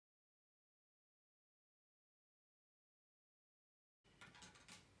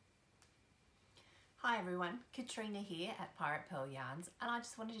Hi everyone, Katrina here at Pirate Purl Yarns, and I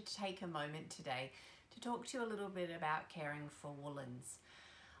just wanted to take a moment today to talk to you a little bit about caring for woollens.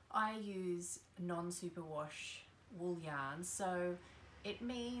 I use non-superwash wool yarns, so it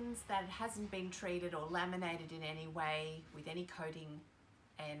means that it hasn't been treated or laminated in any way with any coating,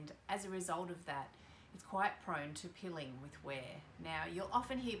 and as a result of that it's quite prone to pilling with wear. Now you'll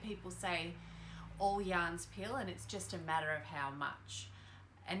often hear people say all yarns pill and it's just a matter of how much.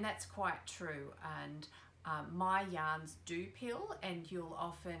 And that's quite true, and my yarns do pill, and you'll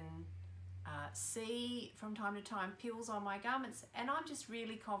often see from time to time pills on my garments, and I'm just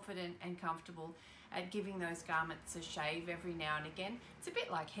really confident and comfortable at giving those garments a shave every now and again. It's a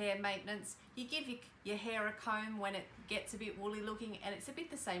bit like hair maintenance. You give your hair a comb when it gets a bit woolly looking, and it's a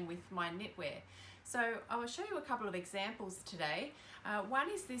bit the same with my knitwear. So I will show you a couple of examples today. One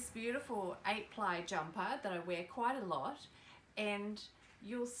is this beautiful 8-ply jumper that I wear quite a lot, and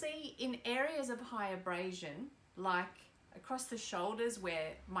you'll see in areas of high abrasion, like across the shoulders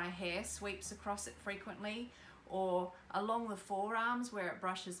where my hair sweeps across it frequently, or along the forearms where it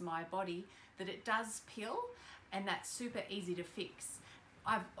brushes my body, that it does pill, and that's super easy to fix.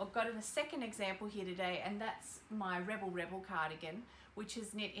 I've got a second example here today, and that's my Rebel cardigan, which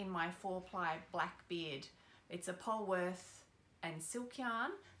is knit in my 4-ply black beard. It's a Polworth and silk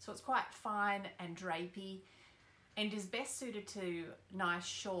yarn, so it's quite fine and drapey, and is best suited to nice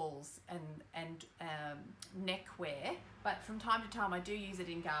shawls and neck wear, but from time to time I do use it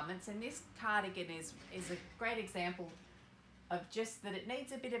in garments, and this cardigan is a great example of just that it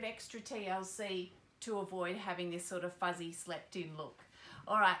needs a bit of extra TLC to avoid having this sort of fuzzy slept in look.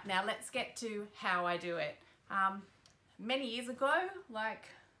 Alright, now let's get to how I do it. Many years ago, like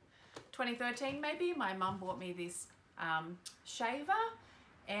 2013 maybe, my mum bought me this shaver,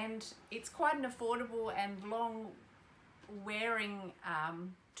 and it's quite an affordable and long wearing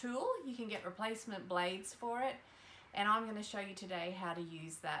tool. You can get replacement blades for it, and I'm going to show you today how to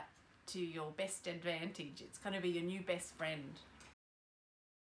use that to your best advantage. It's going to be your new best friend.